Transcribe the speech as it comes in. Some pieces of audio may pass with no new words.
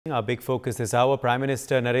Our big focus this hour, Prime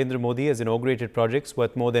Minister Narendra Modi has inaugurated projects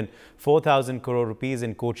worth more than 4,000 crore rupees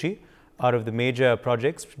in Kochi. Out of the major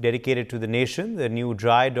projects dedicated to the nation, the new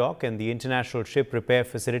dry dock and the international ship repair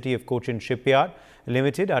facility of Cochin Shipyard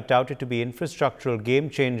Limited are touted to be infrastructural game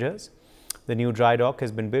changers. The new dry dock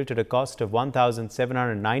has been built at a cost of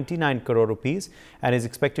 1,799 crore rupees and is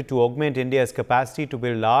expected to augment India's capacity to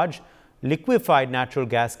build large liquefied natural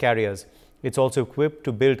gas carriers. It's also equipped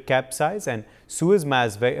to build Capesize and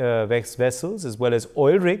Suezmax vessels as well as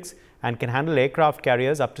oil rigs and can handle aircraft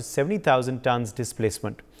carriers up to 70,000 tons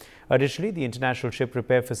displacement. Additionally, the International Ship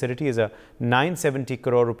Repair Facility is a 970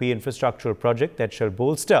 crore rupee infrastructural project that shall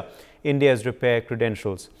bolster India's repair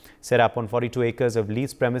credentials. Set up on 42 acres of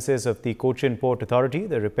leased premises of the Cochin Port Authority,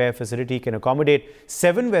 the repair facility can accommodate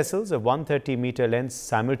 7 vessels of 130-meter length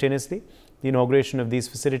simultaneously. The inauguration of these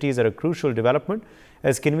facilities are a crucial development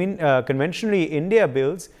as conventionally India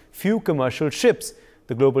builds few commercial ships.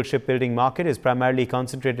 The global shipbuilding market is primarily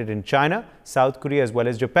concentrated in China, South Korea as well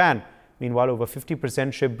as Japan. Meanwhile, over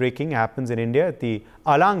 50% ship breaking happens in India at the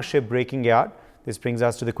Alang shipbreaking yard. This brings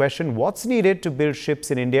us to the question, what's needed to build ships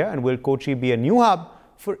in India, and will Kochi be a new hub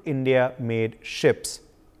for India-made ships?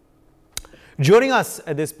 Joining us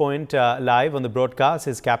at this point live on the broadcast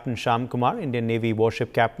is Captain Shyam Kumar, Indian Navy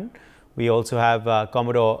warship captain. We also have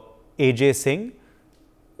Commodore A.J. Singh,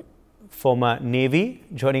 former Navy,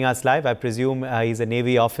 joining us live. I presume he's a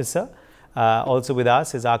Navy officer. Also with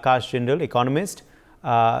us is Akash Jindal, economist.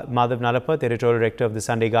 Madhav Nalapat, editorial director of the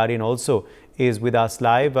Sunday Guardian, also is with us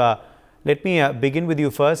live. Let me begin with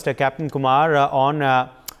you first, Captain Kumar, on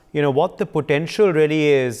what the potential really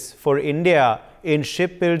is for India in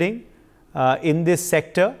shipbuilding in this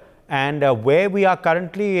sector, and where we are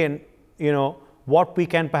currently in, what we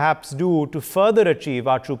can perhaps do to further achieve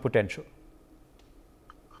our true potential.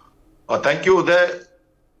 Thank you. The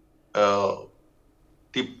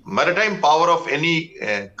maritime power of any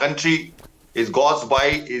country is gauged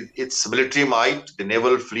by its military might, the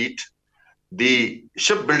naval fleet, the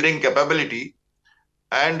shipbuilding capability,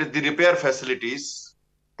 and the repair facilities,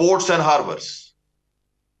 ports and harbors.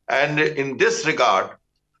 And in this regard,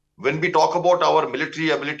 when we talk about our military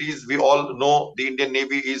abilities, we all know the Indian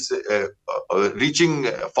Navy is reaching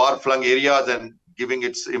far-flung areas and giving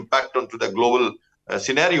its impact onto the global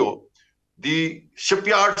scenario. The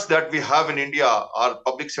shipyards that we have in India are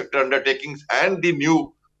public sector undertakings, and the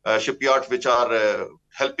new shipyards which are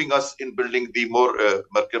helping us in building the more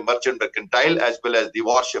merchant mercantile as well as the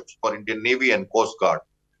warships for Indian Navy and Coast Guard.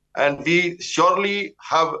 And we surely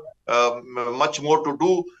have much more to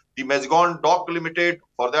do. The Mazagon Dock Limited,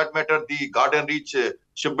 for that matter, the Garden Reach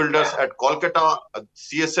shipbuilders at Kolkata,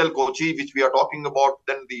 CSL Kochi, which we are talking about,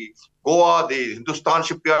 then the Goa, the Hindustan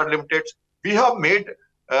Shipyard Limited. We have made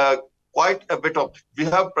quite a bit of, we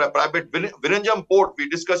have private Viranjam Port, we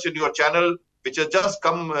discussed in your channel, which has just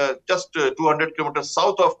come just 200 kilometers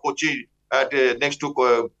south of Kochi, at next to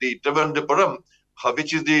the Trivandrum,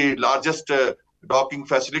 which is the largest docking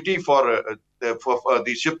facility for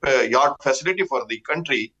the shipyard facility for the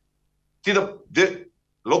country. See, the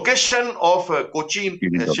location of Cochin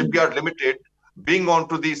Shipyard Limited being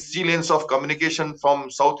onto the sea lanes of communication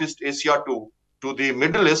from Southeast Asia to the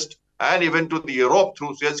Middle East and even to the Europe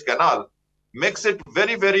through Suez Canal makes it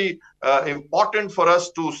very, very important for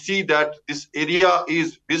us to see that this area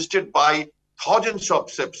is visited by thousands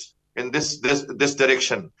of ships in this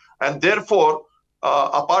direction. And therefore,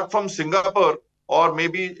 apart from Singapore or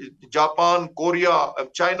maybe Japan, Korea,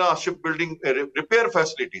 China shipbuilding repair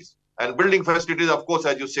facilities and building facilities, of course,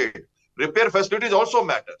 as you said, repair facilities also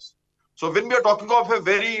matters. So when we are talking of a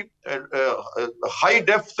very high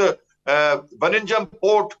depth Viranjam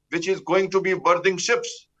port, which is going to be berthing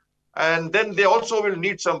ships, and then they also will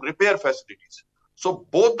need some repair facilities. So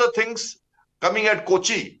both the things coming at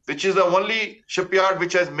Kochi, which is the only shipyard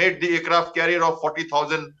which has made the aircraft carrier of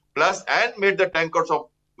 40,000 plus and made the tankers of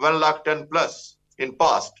 1 lakh ton plus in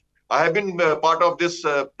past. I have been part of this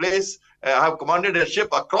place. I have commanded a ship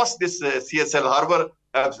across this CSL harbor.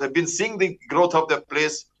 I have been seeing the growth of the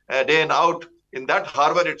place day and out in that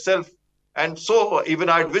harbor itself. And so even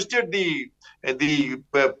I had visited the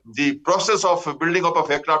process of building up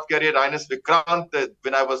of aircraft carrier INS Vikrant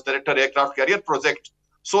when I was director aircraft carrier project.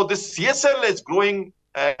 So this CSL is growing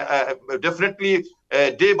definitely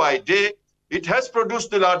day by day. It has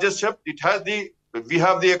produced the largest ship. We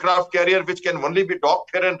have the aircraft carrier which can only be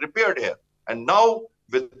docked here and repaired here. And now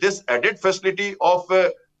with this added facility of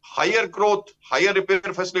higher growth, higher repair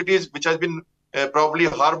facilities, which has been probably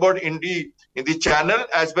harbored in the channel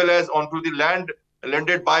as well as onto the land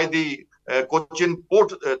landed by the Cochin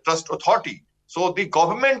Port Trust Authority. So the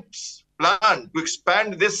government's plan to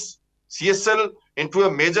expand this CSL into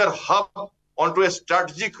a major hub onto a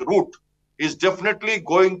strategic route is definitely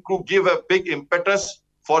going to give a big impetus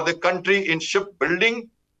for the country in shipbuilding.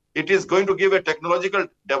 It is going to give a technological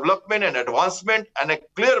development and advancement and a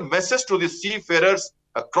clear message to the seafarers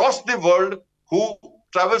across the world who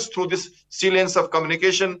travels through this sea lanes of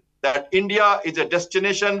communication that India is a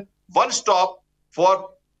destination, one stop for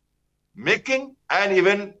making and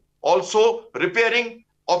even also repairing.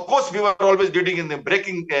 Of course, we were always leading in the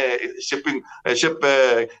breaking ship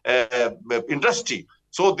industry.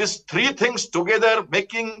 So these three things together,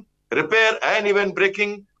 making, repair, and even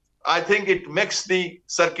breaking, I think it makes the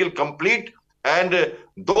circle complete. And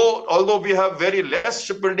although we have very less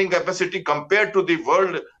shipbuilding capacity compared to the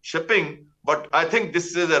world shipping, but I think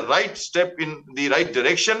this is a right step in the right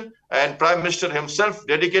direction. And Prime Minister himself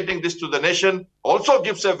dedicating this to the nation also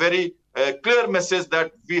gives a very clear message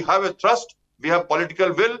that we have a trust, we have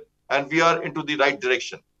political will, and we are into the right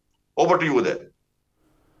direction. Over to you there.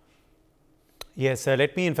 Yes,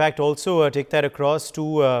 let me in fact also take that across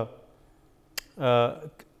to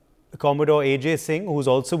Commodore AJ Singh, who's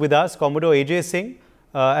also with us. Commodore AJ Singh,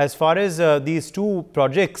 as far as these two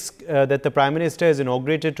projects that the Prime Minister has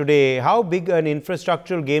inaugurated today, how big an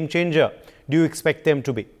infrastructural game changer do you expect them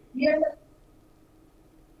to be? Yeah.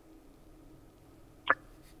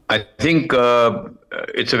 I think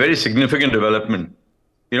it's a very significant development.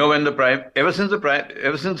 You know, when ever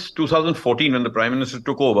since 2014, when the Prime Minister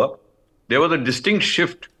took over, there was a distinct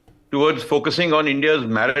shift towards focusing on India's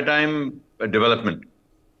maritime development.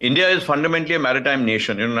 India is fundamentally a maritime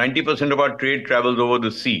nation. You know, 90% of our trade travels over the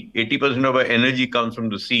sea. 80% of our energy comes from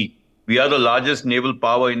the sea. We are the largest naval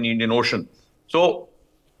power in the Indian Ocean. So,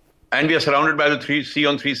 and we are surrounded by the sea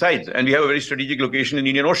on three sides. And we have a very strategic location in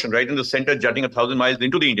the Indian Ocean, right in the center, jutting 1,000 miles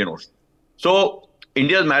into the Indian Ocean. So,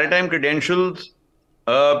 India's maritime credentials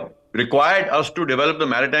required us to develop the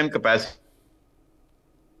maritime capacity.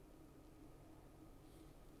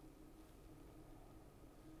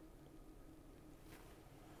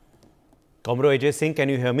 Commodore AJ Singh, can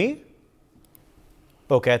you hear me?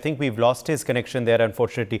 Okay, I think we've lost his connection there,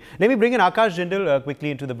 unfortunately. Let me bring in Akash Jindal quickly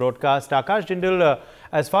into the broadcast. Akash Jindal,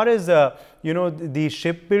 as far as, you know, the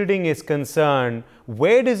shipbuilding is concerned,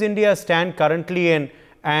 where does India stand currently,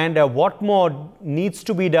 and what more needs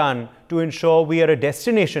to be done to ensure we are a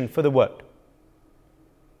destination for the world?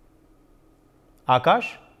 Akash?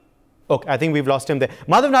 Okay, I think we've lost him there.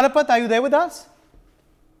 Madhav Nalapat, are you there with us?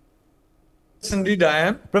 Yes, indeed, I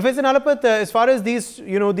am. Professor Nalapat, as far as these,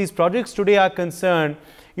 you know, these projects today are concerned,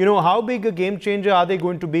 you know, how big a game changer are they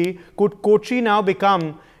going to be? Could Kochi now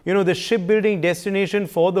become, you know, the shipbuilding destination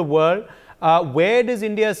for the world? Where does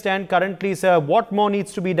India stand currently, sir? What more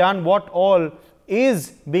needs to be done? What all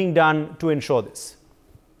is being done to ensure this?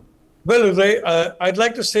 Well, Uday, I'd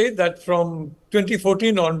like to say that from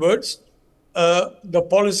 2014 onwards, the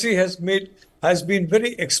policy has been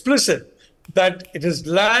very explicit that it is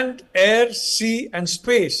land, air, sea, and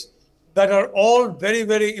space that are all very,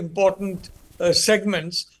 very important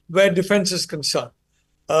segments where defense is concerned.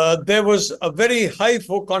 There was a very high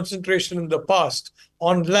concentration in the past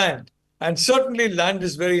on land, and certainly land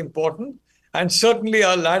is very important, and certainly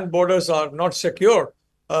our land borders are not secure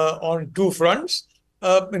on two fronts.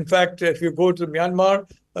 In fact, if you go to Myanmar,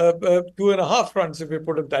 2.5 fronts, if you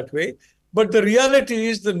put it that way. But the reality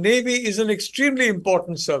is the Navy is an extremely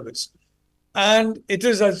important service. And it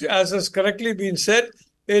is, as has correctly been said,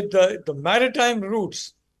 the maritime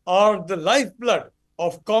routes are the lifeblood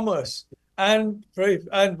of commerce and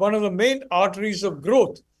one of the main arteries of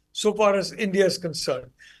growth so far as India is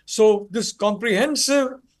concerned. So this comprehensive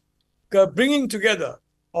bringing together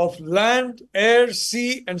of land, air,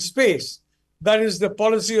 sea, and space, that is the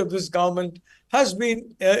policy of this government, has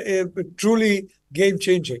been truly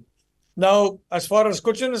game-changing. Now, as far as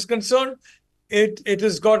Cochin is concerned, it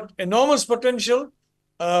has got enormous potential,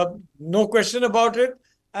 no question about it.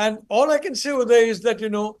 And all I can say, Uday, is that, you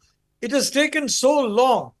know, it has taken so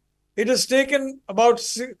long. It has taken about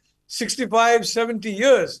 65, 70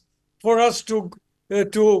 years for us to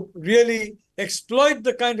really exploit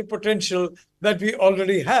the kind of potential that we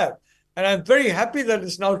already have. And I'm very happy that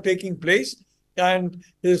it's now taking place. And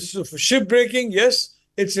shipbreaking, yes,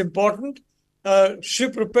 it's important.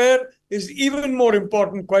 Ship repair is even more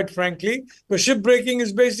important, quite frankly, because shipbreaking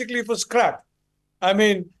is basically for scrap. I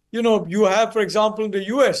mean, you know, you have, for example, in the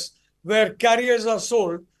US, where carriers are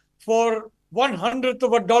sold for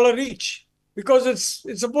 $0.01 each, because it's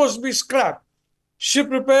supposed to be scrap. Ship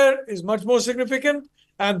repair is much more significant,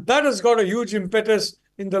 and that has got a huge impetus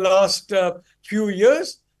in the last few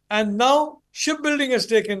years. And now shipbuilding has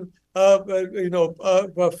taken,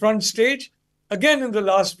 front stage again in the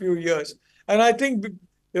last few years. And I think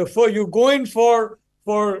For you go in for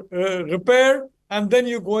repair, and then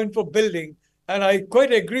you go in for building. And I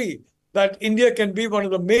quite agree that India can be one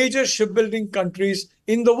of the major shipbuilding countries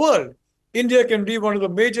in the world. India can be one of the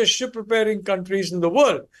major ship repairing countries in the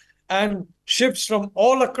world. And ships from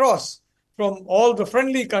all across, from all the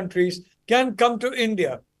friendly countries, can come to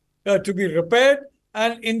India to be repaired.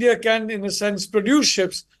 And India can, in a sense, produce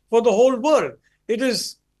ships for the whole world. It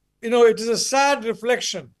is, it is a sad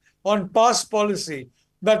reflection on past policy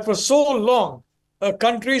that for so long,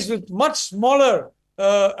 countries with much smaller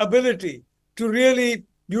ability to really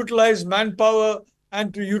utilize manpower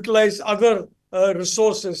and to utilize other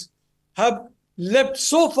resources have leapt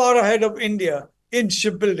so far ahead of India in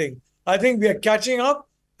shipbuilding. I think we are catching up,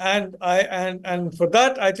 and for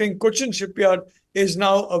that, I think Cochin Shipyard is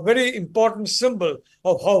now a very important symbol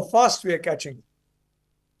of how fast we are catching up.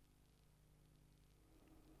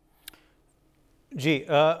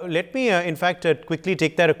 Let me, in fact, quickly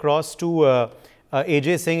take that across to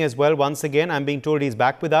AJ Singh as well. Once again, I'm being told he's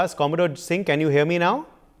back with us. Commodore Singh, can you hear me now?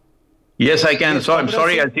 Yes, I can. Yes, so I'm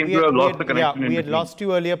sorry, Singh, I seem to have lost the connection. Yeah, we had lost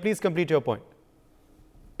you earlier. Please complete your point.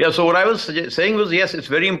 Yeah, so what I was saying was, yes, it's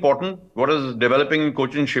very important what is developing in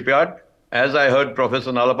Cochin Shipyard. As I heard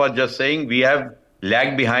Professor Nalapa just saying, we have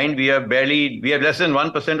lagged behind. We have less than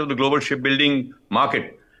 1% of the global shipbuilding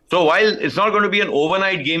market. So while it's not going to be an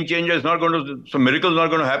overnight game changer, some miracles not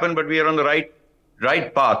going to happen, but we are on the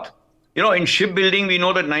right path. In shipbuilding, we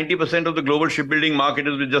know that 90% of the global shipbuilding market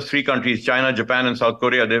is with just 3 countries, China, Japan, and South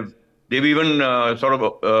Korea. They've even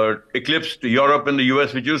eclipsed Europe and the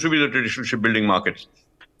US, which used to be the traditional shipbuilding markets.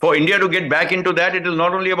 For India to get back into that, it is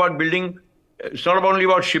not only about building, it's not only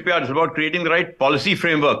about shipyards, it's about creating the right policy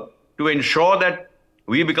framework to ensure that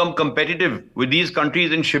we become competitive with these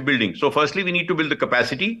countries in shipbuilding. So firstly, we need to build the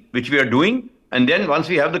capacity, which we are doing. And then once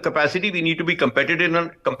we have the capacity, we need to be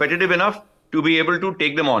competitive enough to be able to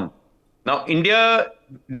take them on. Now, India,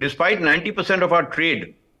 despite 90% of our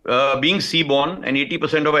trade being seaborne and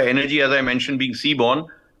 80% of our energy, as I mentioned, being seaborne,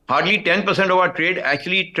 hardly 10% of our trade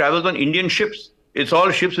actually travels on Indian ships. It's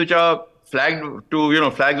all ships which are flagged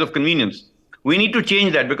to, flags of convenience. We need to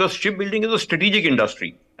change that because shipbuilding is a strategic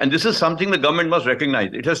industry. And this is something the government must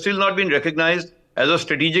recognize. It has still not been recognized as a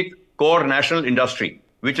strategic core national industry,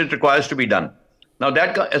 which it requires to be done. Now,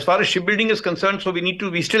 that as far as shipbuilding is concerned, so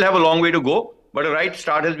we still have a long way to go, but a right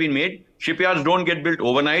start has been made. Shipyards don't get built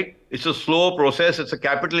overnight. It's a slow process. It's a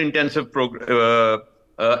capital-intensive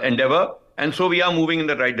endeavor. And so we are moving in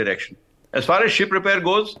the right direction. As far as ship repair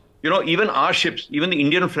goes, even our ships, even the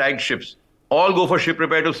Indian flagged ships, all go for ship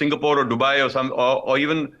repair to Singapore or Dubai or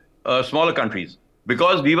even smaller countries.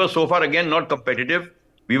 Because we were so far, again, not competitive.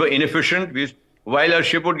 We were inefficient. While a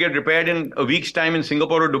ship would get repaired in a week's time in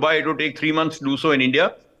Singapore or Dubai, it would take 3 months to do so in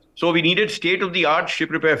India. So we needed state-of-the-art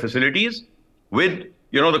ship repair facilities with,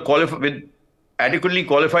 with adequately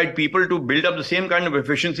qualified people to build up the same kind of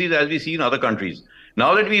efficiencies as we see in other countries.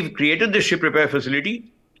 Now that we've created this ship repair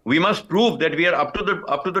facility, we must prove that we are up to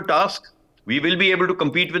the task. We will be able to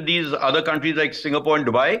compete with these other countries like Singapore and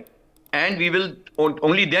Dubai, and we will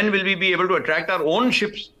only then will we be able to attract our own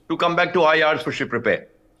ships to come back to our yards for ship repair.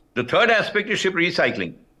 The third aspect is ship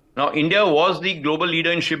recycling. Now, India was the global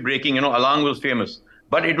leader in ship breaking. Alang was famous,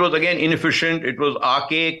 but it was again inefficient. It was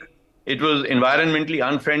archaic. It was environmentally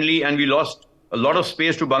unfriendly, and we lost a lot of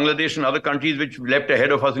space to Bangladesh and other countries which leapt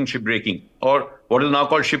ahead of us in ship breaking, or what is now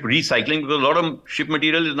called ship recycling, because a lot of ship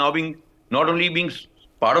material is now not only being,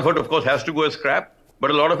 part of it, of course, has to go as scrap,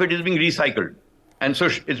 but a lot of it is being recycled. And so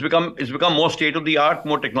it's become more state-of-the-art,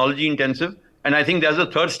 more technology-intensive, and I think that's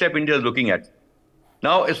the third step India is looking at.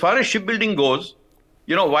 Now, as far as shipbuilding goes,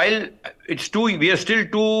 while we are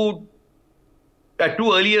still at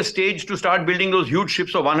too early a stage to start building those huge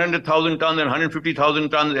ships of 100,000 tons and 150,000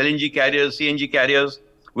 tons, LNG carriers, CNG carriers,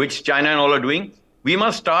 which China and all are doing. We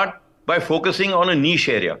must start by focusing on a niche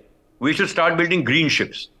area. We should start building green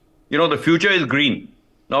ships. The future is green.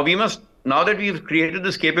 Now that we've created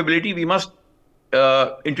this capability, we must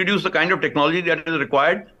introduce the kind of technology that is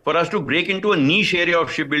required for us to break into a niche area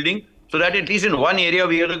of shipbuilding, so that at least in one area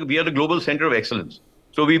we are the global center of excellence.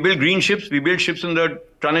 So we build green ships. We build ships in the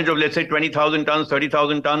tonnage of, let's say, 20,000 tons,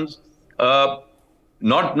 30,000 tons,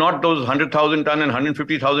 not those 100,000 ton and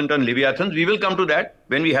 150,000 ton Leviathans. We will come to that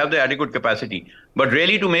when we have the adequate capacity. But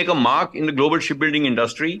really to make a mark in the global shipbuilding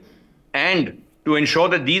industry and to ensure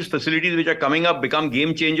that these facilities which are coming up become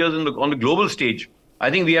game changers on the global stage,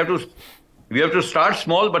 I think we have to start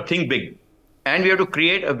small but think big. And we have to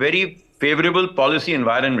create a very favorable policy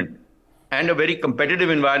environment and a very competitive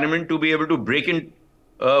environment to be able to break in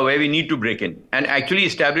where we need to break in and actually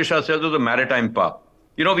establish ourselves as a maritime power.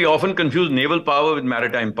 We often confuse naval power with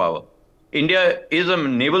maritime power. India is a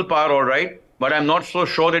naval power, all right, but I'm not so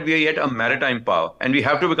sure that we are yet a maritime power. And we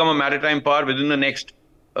have to become a maritime power within the next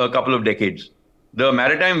couple of decades. The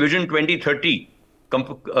Maritime Vision 2030,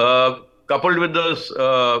 coupled with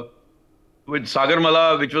the with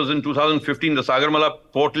Sagarmala, which was in 2015, the Sagarmala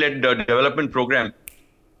port-led development program,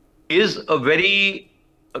 is a very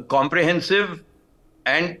comprehensive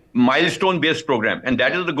and milestone-based program. And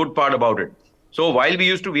that is the good part about it. So while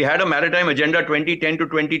we had a maritime agenda 2010 to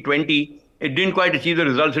 2020, it didn't quite achieve the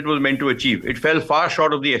results it was meant to achieve. It fell far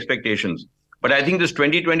short of the expectations. But I think this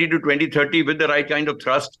 2020 to 2030, with the right kind of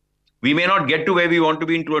thrust, we may not get to where we want to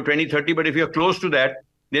be in 2030, but if we are close to that,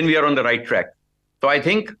 then we are on the right track. So I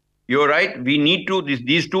think you're right. We need to, this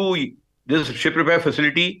ship repair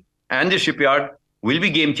facility and the shipyard will be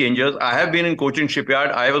game changers. I have been in Cochin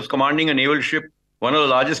shipyard. I was commanding a naval ship, one of the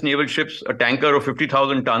largest naval ships, a tanker of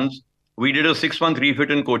 50,000 tons. We did a 6-month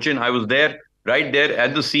refit in Cochin. I was there, right there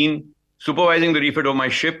at the scene, supervising the refit of my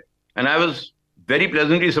ship. And I was very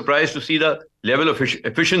pleasantly surprised to see the level of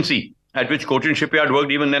efficiency at which Cochin shipyard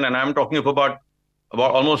worked even then. And I'm talking of about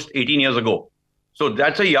almost 18 years ago. So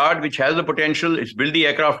that's a yard which has the potential. It's built the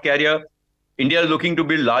aircraft carrier. India is looking to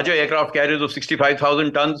build larger aircraft carriers of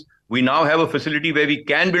 65,000 tons. We now have a facility where we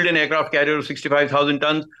can build an aircraft carrier of 65,000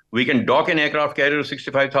 tons. We can dock an aircraft carrier of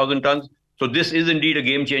 65,000 tons. So this is indeed a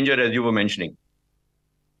game changer, as you were mentioning.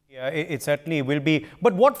 Yeah, it certainly will be.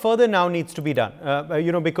 But what further now needs to be done?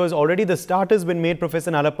 Because already the start has been made,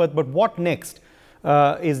 Professor Nalapat, but what next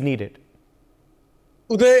is needed?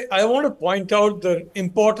 Uday, I want to point out the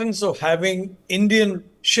importance of having Indian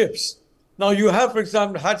ships. Now, you have, for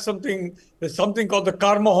example, had something called the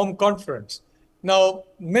Karma Home Conference. Now,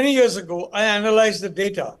 many years ago, I analyzed the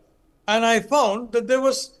data and I found that there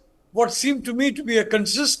was what seemed to me to be a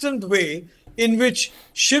consistent way in which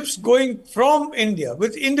ships going from India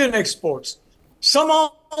with Indian exports, somehow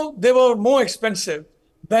they were more expensive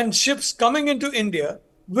than ships coming into India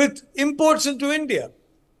with imports into India.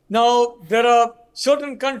 Now, there are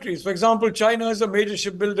certain countries, for example, China is a major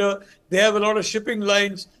shipbuilder. They have a lot of shipping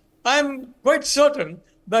lines. I'm quite certain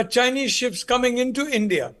that Chinese ships coming into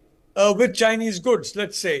India with Chinese goods,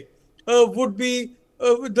 let's say, would be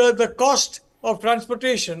the cost of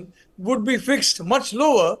transportation would be fixed much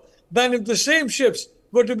lower than if the same ships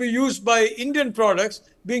were to be used by Indian products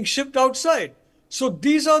being shipped outside. So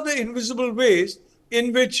these are the invisible ways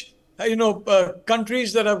in which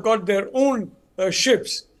countries that have got their own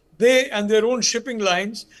ships, they and their own shipping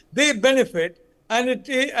lines, they benefit, and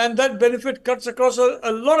that benefit cuts across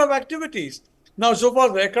a lot of activities. Now, so far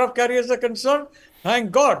as the aircraft carriers are concerned,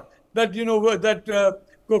 thank God that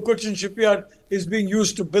Cochin shipyard is being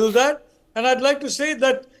used to build that. And I'd like to say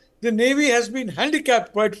that the Navy has been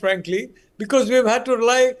handicapped, quite frankly, because we've had to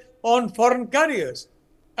rely on foreign carriers.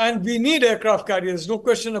 And we need aircraft carriers, no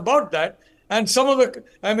question about that. And some of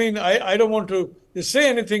I don't want to say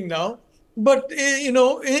anything now, but,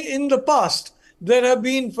 in the past, there have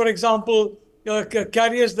been, for example,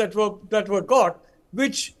 carriers that were got,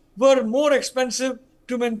 which were more expensive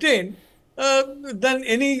to maintain than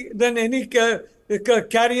any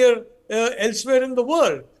carrier elsewhere in the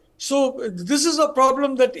world. So this is a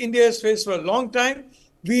problem that India has faced for a long time.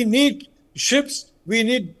 We need ships. We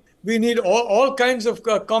need all kinds of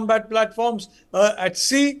combat platforms at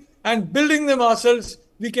sea, and building them ourselves,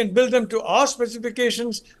 we can build them to our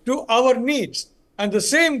specifications, to our needs. And the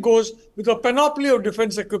same goes with a panoply of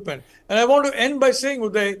defense equipment. And I want to end by saying,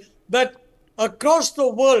 Uday, that across the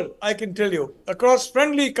world, I can tell you, across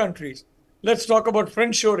friendly countries, let's talk about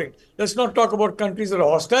friendshoring. Let's not talk about countries that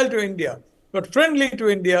are hostile to India, but friendly to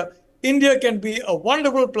India. India can be a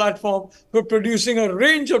wonderful platform for producing a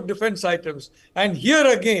range of defense items. And here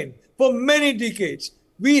again, for many decades,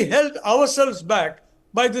 we held ourselves back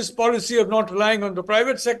by this policy of not relying on the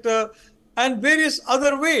private sector and various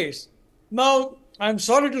other ways. Now, I'm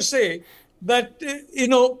sorry to say that,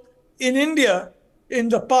 in India, in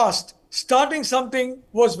the past, starting something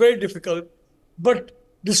was very difficult, but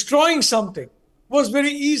destroying something was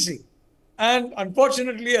very easy. And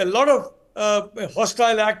unfortunately, a lot of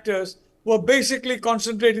hostile actors were basically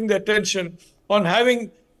concentrating their attention on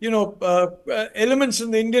having, elements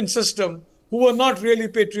in the Indian system who were not really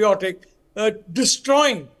patriotic,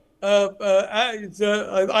 destroying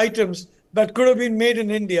items that could have been made in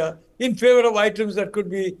India in favor of items that could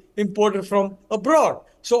be imported from abroad.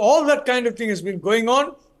 So all that kind of thing has been going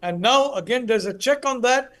on. And now, again, there's a check on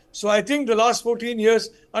that. So I think the last 14 years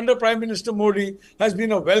under Prime Minister Modi has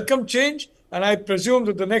been a welcome change. And I presume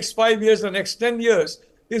that the next 5 years, the next 10 years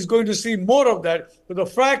is going to see more of that. But the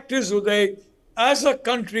fact is, Uday, as a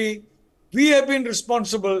country, we have been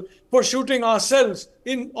responsible for shooting ourselves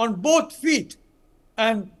on both feet.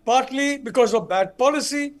 and partly because of bad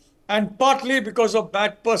policy and partly because of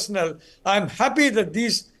bad personnel. I'm happy that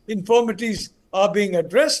these infirmities are being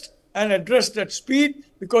addressed and addressed at speed,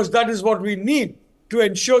 because that is what we need to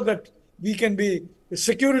ensure that we can be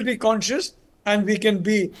security conscious and we can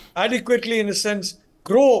be adequately, in a sense,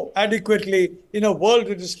 grow adequately in a world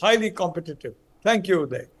that is highly competitive. Thank you,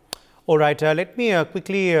 Uday. All right, let me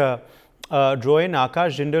quickly draw in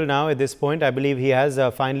Akash Jindal now at this point. I believe he has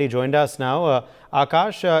finally joined us now.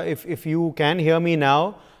 Akash, if you can hear me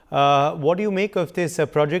now, what do you make of this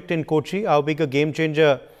project in Kochi? How big a game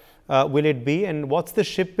changer will it be? And what's the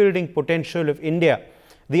shipbuilding potential of India?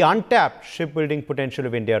 The untapped shipbuilding potential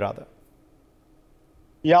of India, rather.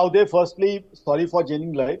 Yeah, Uday, firstly, sorry for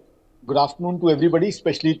joining late. Good afternoon to everybody,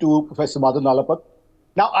 especially to Professor Madhav Nalapat.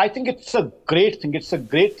 Now, I think it's a great thing. It's a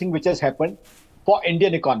great thing which has happened for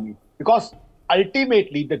Indian economy, because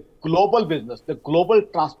ultimately the global business, the global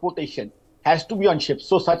transportation has to be on ships.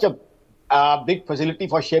 So such a big facility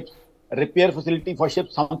for ships, repair facility for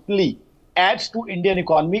ships, simply adds to Indian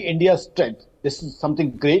economy, India's strength. This is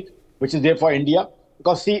something great which is there for India,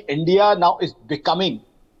 because see, India now is becoming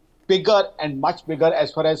bigger and much bigger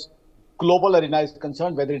as far as global arena is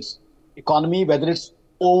concerned, whether it's economy, whether it's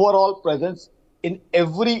overall presence in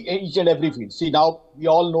each and every field. See, now we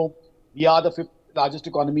all know we are the 5th largest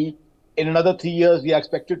economy. In another 3 years, we are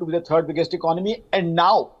expected to be the 3rd biggest economy. And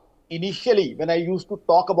now, initially, when I used to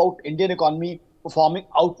talk about Indian economy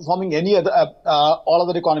outperforming any other, all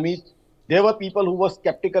other economies, there were people who were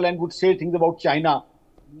skeptical and would say things about China.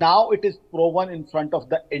 Now it is proven in front of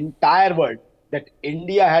the entire world that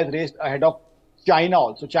India has raced ahead of China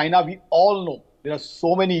also. China, we all know there are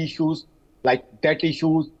so many issues like debt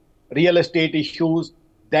issues, real estate issues,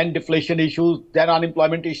 then deflation issues, then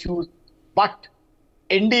unemployment issues. But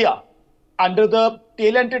India, under the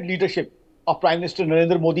talented leadership of Prime Minister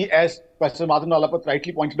Narendra Modi, as Professor Madhav Nalapat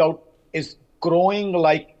rightly pointed out, is growing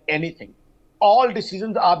like anything. All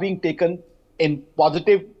decisions are being taken in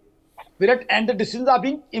positive spirit and the decisions are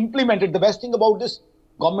being implemented. The best thing about this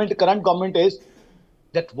government, current government, is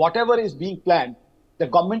that whatever is being planned, the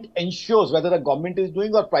government ensures, whether the government is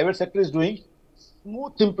doing or private sector is doing,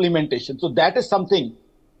 smooth implementation. So that is something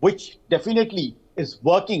which definitely is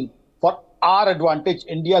working for our advantage,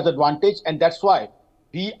 India's advantage, and that's why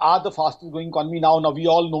we are the fastest growing economy now. Now we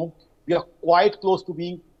all know we are quite close to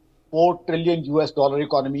being $4 trillion US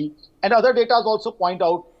economy. And other data also point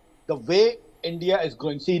out the way India is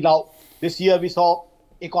growing. See, now this year we saw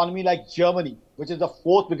economy like Germany, which is the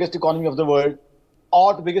 4th biggest economy of the world,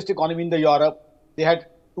 or the biggest economy in the Europe. They had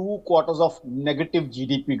 2 quarters of negative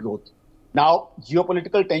GDP growth. Now,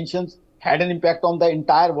 geopolitical tensions had an impact on the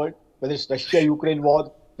entire world, whether it's Russia-Ukraine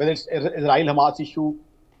war, whether it's Israel-Hamas issue,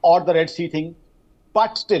 or the Red Sea thing.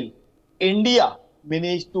 But still, India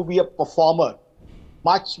managed to be a performer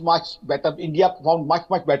much, much better. India performed much,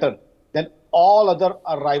 much better than all other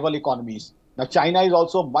rival economies. Now, China is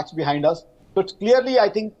also much behind us. So it's clearly, I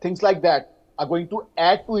think, things like that are going to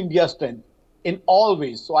add to India's strength in all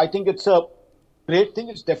ways. So I think it's a great thing.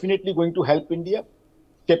 It's definitely going to help India.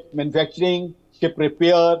 Ship manufacturing, ship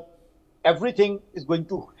repair, everything is going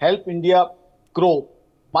to help India grow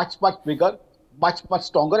much, much bigger, much, much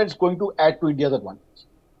stronger, and it's going to add to India's advantage.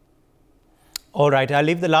 All right, I'll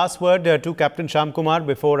leave the last word to Captain Shyam Kumar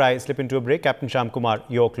before I slip into a break. Captain Shyam Kumar,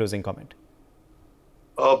 your closing comment.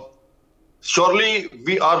 Surely,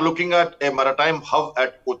 we are looking at a maritime hub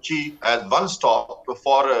at Kochi as one stop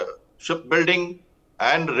for shipbuilding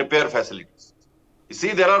and repair facilities. You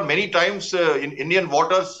see, there are many times in Indian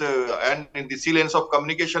waters and in the sea lanes of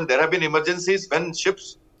communication, there have been emergencies when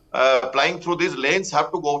ships plying through these lanes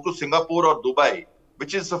have to go to Singapore or Dubai,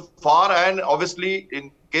 which is far, and obviously in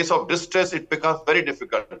case of distress, it becomes very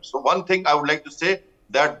difficult. So one thing I would like to say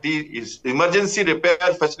that the emergency repair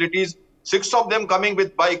facilities, 6 of them coming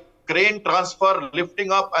with by crane transfer,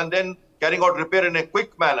 lifting up and then carrying out repair in a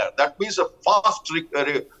quick manner. That means a fast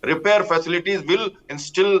repair facilities will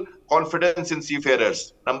instill confidence in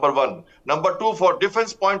seafarers, number one. Number two, for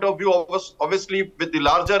defense point of view, obviously with the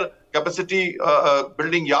larger capacity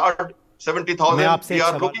building yard, 70,000, we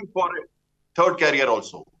are looking for a third carrier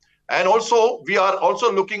also. And also, we are also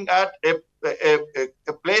looking at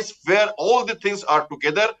a place where all the things are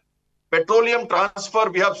together. Petroleum transfer,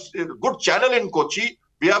 we have a good channel in Kochi.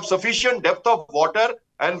 We have sufficient depth of water,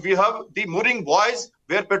 and we have the mooring buoys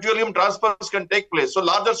where petroleum transfers can take place. So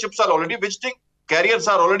larger ships are already visiting, carriers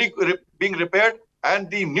are already being repaired,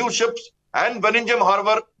 and the new ships and Vaninjam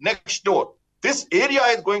Harbour next door. This area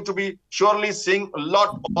is going to be surely seeing a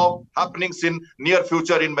lot of happenings in near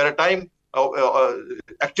future in maritime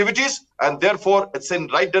activities, and therefore it's in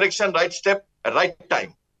right direction, right step, at right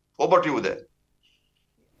time. Over to you there.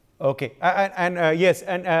 Okay. Yes,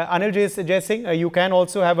 and Anil Ji is suggesting you can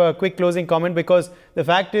also have a quick closing comment, because the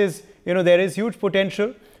fact is, there is huge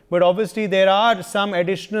potential, but obviously there are some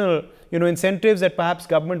additional, incentives that perhaps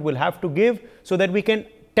government will have to give so that we can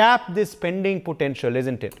tap this spending potential,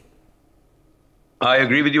 isn't it? I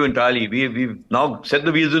agree with you entirely. We've now set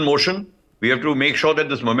the wheels in motion. We have to make sure that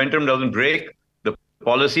this momentum doesn't break. The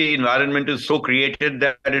policy environment is so created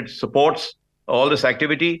that it supports all this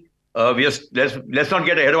activity. Let's not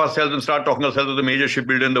get ahead of ourselves and start talking ourselves as the major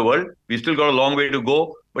shipbuilder in the world. We still got a long way to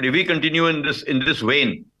go. But if we continue in this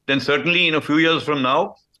vein, then certainly in a few years from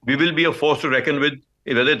now, we will be a force to reckon with,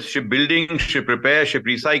 whether it's shipbuilding, ship repair, ship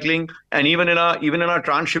recycling, and even in our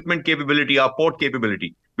transshipment capability, our port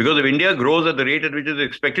capability. Because if India grows at the rate at which it is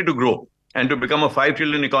expected to grow, and to become a 5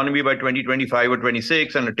 trillion economy by 2025 or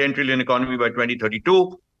 26, and a 10 trillion economy by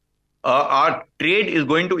 2032, our trade is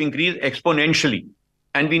going to increase exponentially.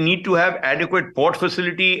 And we need to have adequate port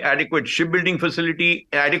facility, adequate shipbuilding facility,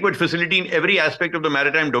 adequate facility in every aspect of the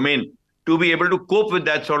maritime domain to be able to cope with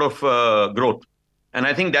that sort of growth. And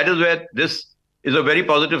I think that is where this is a very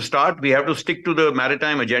positive start. We have to stick to the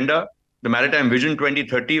maritime agenda, the maritime vision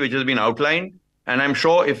 2030, which has been outlined. And I'm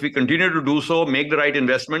sure if we continue to do so, make the right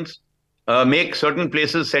investments, make certain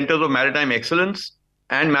places centers of maritime excellence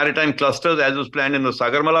and maritime clusters, as was planned in the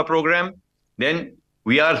Sagarmala program, then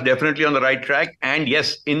we are definitely on the right track. And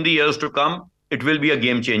yes, in the years to come, it will be a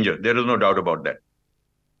game changer. There is no doubt about that.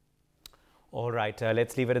 All right,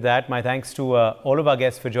 let's leave it at that. My thanks to all of our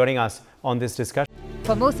guests for joining us on this discussion.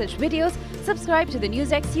 For more such videos, subscribe to the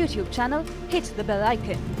NewsX YouTube channel, hit the bell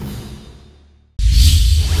icon.